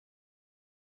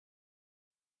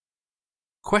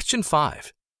Question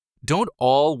 5. Don't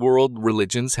all world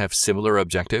religions have similar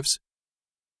objectives?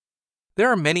 There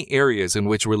are many areas in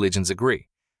which religions agree,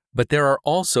 but there are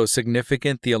also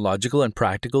significant theological and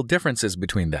practical differences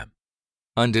between them.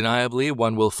 Undeniably,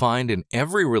 one will find in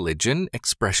every religion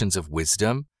expressions of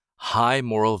wisdom, high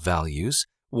moral values,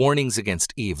 warnings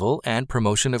against evil, and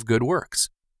promotion of good works.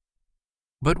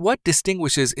 But what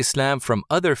distinguishes Islam from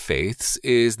other faiths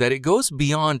is that it goes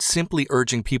beyond simply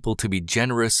urging people to be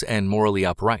generous and morally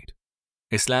upright.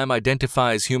 Islam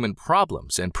identifies human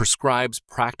problems and prescribes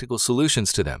practical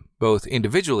solutions to them, both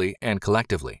individually and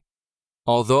collectively.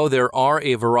 Although there are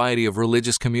a variety of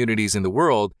religious communities in the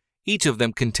world, each of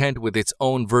them content with its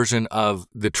own version of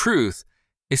the truth,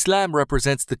 Islam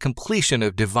represents the completion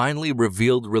of divinely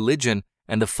revealed religion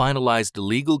and the finalized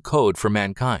legal code for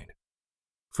mankind.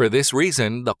 For this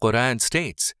reason, the Qur'an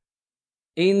states,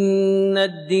 إِنَّ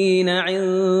الدِّينَ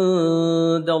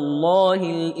عِندَ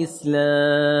اللَّهِ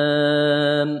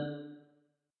الْإِسْلَامِ.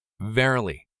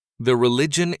 Verily, the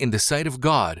religion in the sight of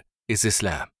God is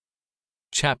Islam.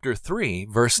 Chapter 3,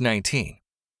 verse 19.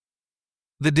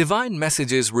 The divine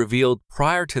messages revealed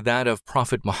prior to that of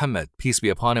Prophet Muhammad, peace be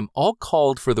upon him, all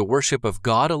called for the worship of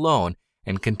God alone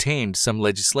and contained some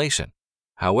legislation.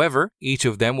 However, each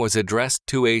of them was addressed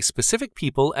to a specific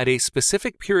people at a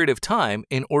specific period of time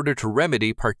in order to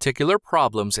remedy particular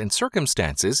problems and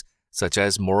circumstances such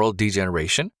as moral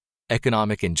degeneration,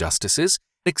 economic injustices,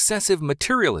 excessive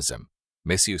materialism,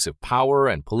 misuse of power,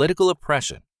 and political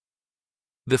oppression.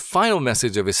 The final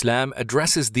message of Islam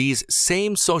addresses these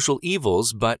same social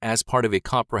evils but as part of a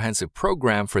comprehensive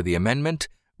program for the amendment,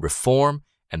 reform,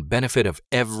 and benefit of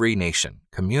every nation,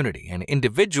 community, and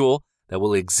individual that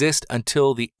will exist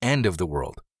until the end of the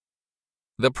world.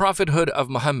 The prophethood of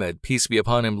Muhammad, peace be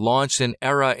upon him, launched an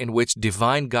era in which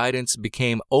divine guidance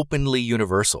became openly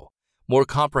universal, more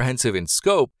comprehensive in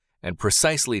scope, and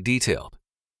precisely detailed.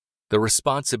 The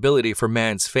responsibility for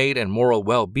man's fate and moral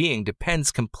well-being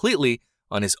depends completely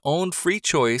on his own free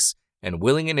choice and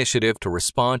willing initiative to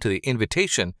respond to the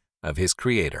invitation of his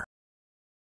Creator.